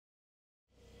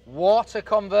Water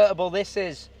convertible. This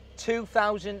is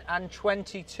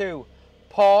 2022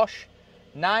 Porsche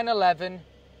 911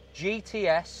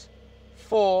 GTS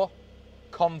 4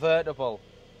 convertible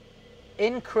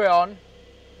in Crayon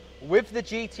with the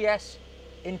GTS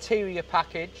Interior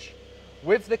Package,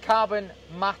 with the carbon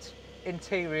matte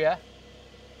interior.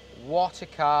 What a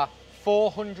car.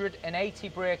 480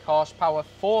 brake horsepower,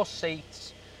 4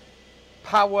 seats,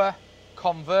 power,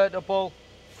 convertible,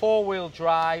 4-wheel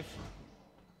drive,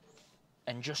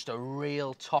 and just a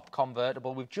real top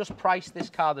convertible. We've just priced this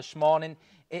car this morning.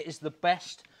 It is the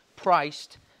best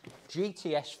priced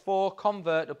GTS 4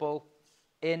 convertible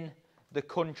in the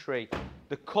country.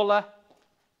 The colour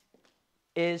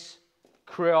is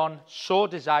Crayon, so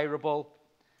desirable.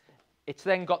 It's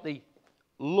then got the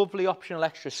lovely optional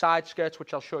extra side skirts,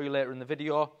 which I'll show you later in the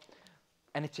video.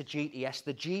 And it's a GTS.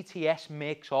 The GTS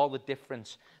makes all the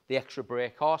difference. The extra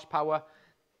brake horsepower,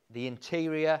 the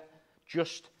interior,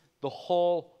 just the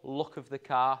whole look of the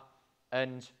car.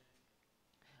 And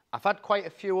I've had quite a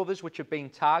few others which have been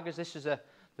Targas. This is the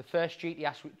first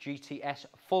GTS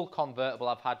full convertible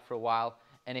I've had for a while,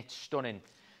 and it's stunning.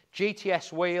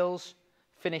 GTS wheels,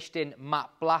 finished in matte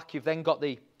black. You've then got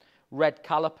the red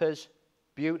calipers.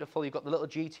 Beautiful. You've got the little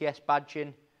GTS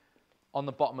badging on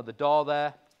the bottom of the door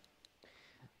there.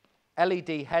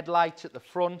 LED headlights at the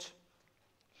front.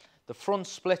 The front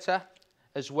splitter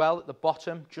as well at the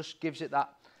bottom just gives it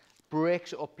that,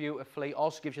 breaks it up beautifully.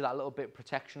 Also gives you that little bit of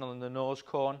protection on the nose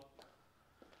cone.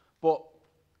 But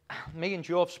me and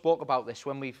Joe have spoke about this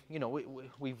when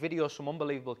we video some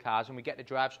unbelievable cars and we get to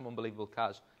drive some unbelievable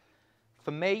cars.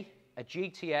 For me, a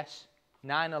GTS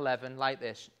 911 like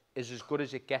this is as good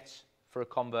as it gets for a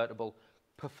convertible.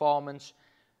 Performance,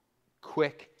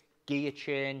 quick, gear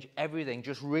change, everything,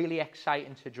 just really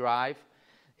exciting to drive.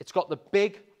 It's got the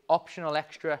big optional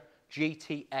extra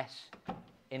GTS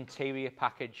interior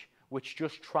package, which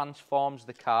just transforms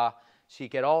the car. So you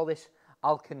get all this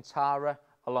Alcantara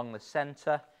along the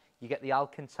centre, you get the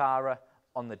Alcantara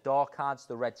on the door cards,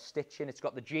 the red stitching. It's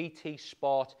got the GT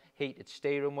Sport heated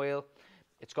steering wheel.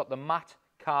 It's got the matte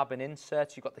carbon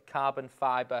inserts. You've got the carbon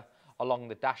fibre along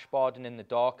the dashboard and in the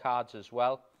door cards as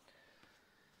well.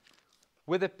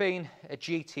 With it being a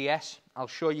GTS, I'll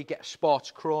show you get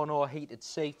sports chrono heated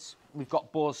seats. We've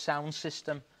got BOSE sound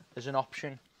system as an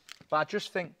option. But I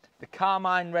just think the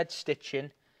carmine red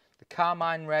stitching, the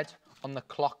carmine red on the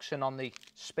clocks and on the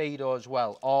speedo as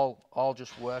well, all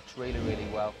just works really, really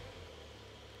well.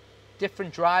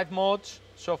 Different drive modes.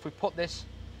 So if we put this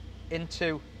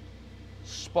into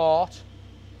sport,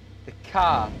 the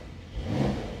car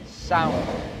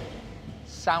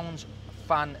sounds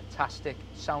fantastic,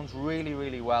 sounds really,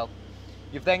 really well.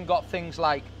 You've then got things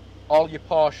like all your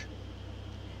Porsche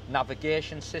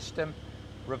navigation system,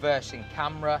 reversing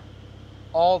camera,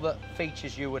 all the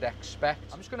features you would expect.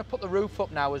 I'm just going to put the roof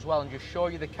up now as well and just show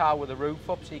you the car with the roof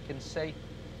up so you can see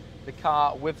the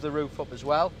car with the roof up as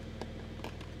well.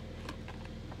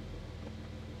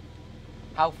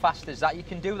 How fast is that? You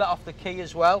can do that off the key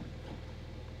as well.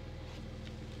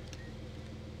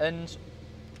 And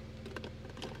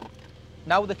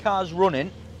now the car's running,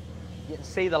 you can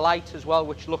see the light as well,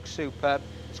 which looks superb.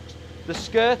 The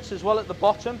skirts as well at the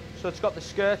bottom, so it's got the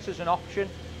skirts as an option.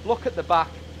 Look at the back,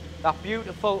 that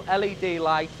beautiful LED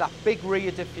light, that big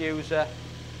rear diffuser.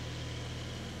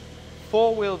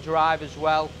 4-wheel drive as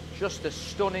well, just a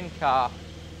stunning car.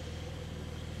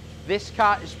 This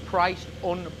car is priced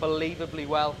unbelievably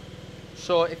well.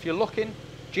 So if you're looking,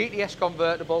 GTS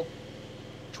convertible,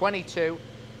 22,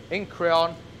 in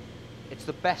Crayon, it's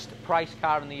the best priced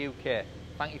car in the UK.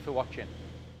 Thank you for watching.